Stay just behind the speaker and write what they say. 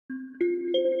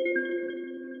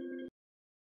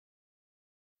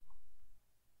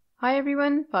Hi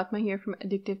everyone, Fatma here from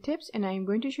Addictive Tips, and I am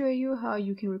going to show you how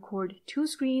you can record two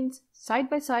screens side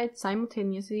by side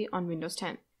simultaneously on Windows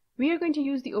 10. We are going to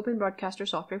use the Open Broadcaster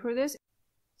software for this.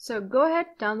 So go ahead,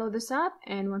 download this app,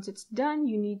 and once it's done,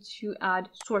 you need to add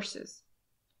sources.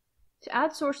 To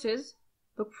add sources,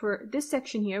 look for this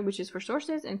section here, which is for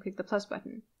sources, and click the plus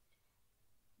button.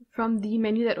 From the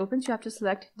menu that opens, you have to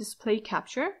select Display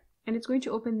Capture, and it's going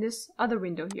to open this other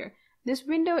window here. This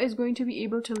window is going to be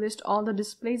able to list all the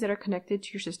displays that are connected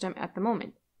to your system at the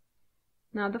moment.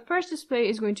 Now, the first display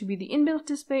is going to be the inbuilt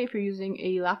display if you're using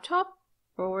a laptop,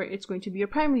 or it's going to be your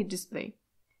primary display.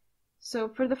 So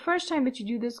for the first time that you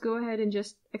do this, go ahead and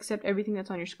just accept everything that's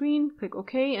on your screen, click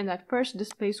OK, and that first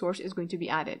display source is going to be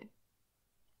added.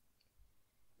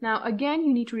 Now again,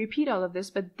 you need to repeat all of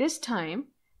this, but this time,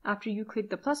 after you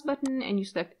click the plus button and you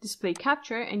select Display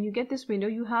Capture and you get this window,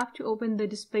 you have to open the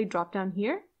display drop down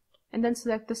here and then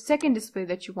select the second display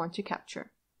that you want to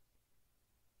capture.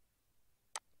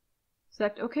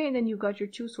 Select OK, and then you've got your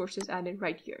two sources added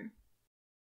right here.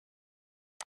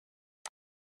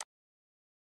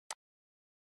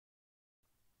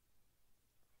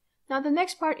 Now the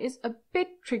next part is a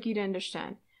bit tricky to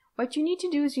understand. What you need to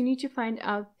do is you need to find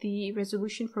out the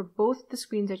resolution for both the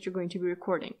screens that you're going to be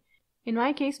recording. In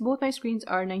my case, both my screens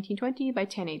are 1920 by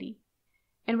 1080.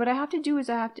 And what I have to do is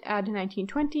I have to add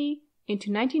 1920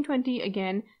 into 1920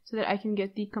 again so that I can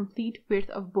get the complete width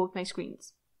of both my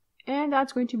screens. And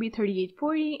that's going to be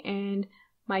 3840, and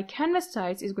my canvas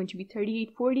size is going to be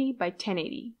 3840 by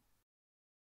 1080.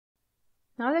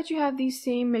 Now that you have these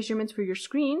same measurements for your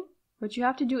screen, what you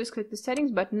have to do is click the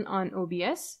settings button on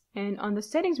OBS, and on the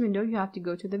settings window you have to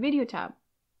go to the video tab.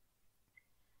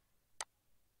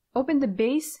 Open the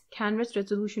base canvas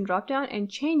resolution dropdown and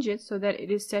change it so that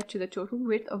it is set to the total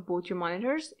width of both your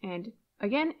monitors, and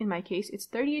again, in my case, it's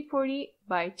 3840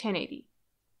 by 1080.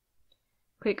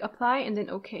 Click Apply and then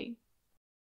OK.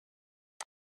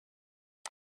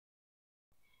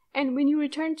 And when you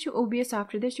return to OBS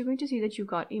after this, you're going to see that you've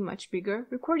got a much bigger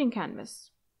recording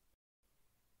canvas.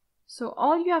 So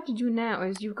all you have to do now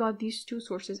is you've got these two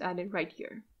sources added right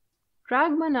here.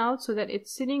 Drag one out so that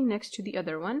it's sitting next to the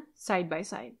other one, side by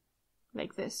side,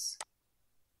 like this.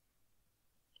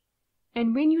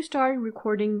 And when you start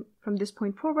recording from this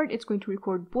point forward, it's going to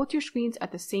record both your screens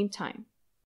at the same time.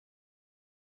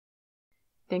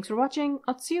 Thanks for watching.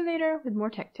 I'll see you later with more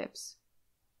tech tips.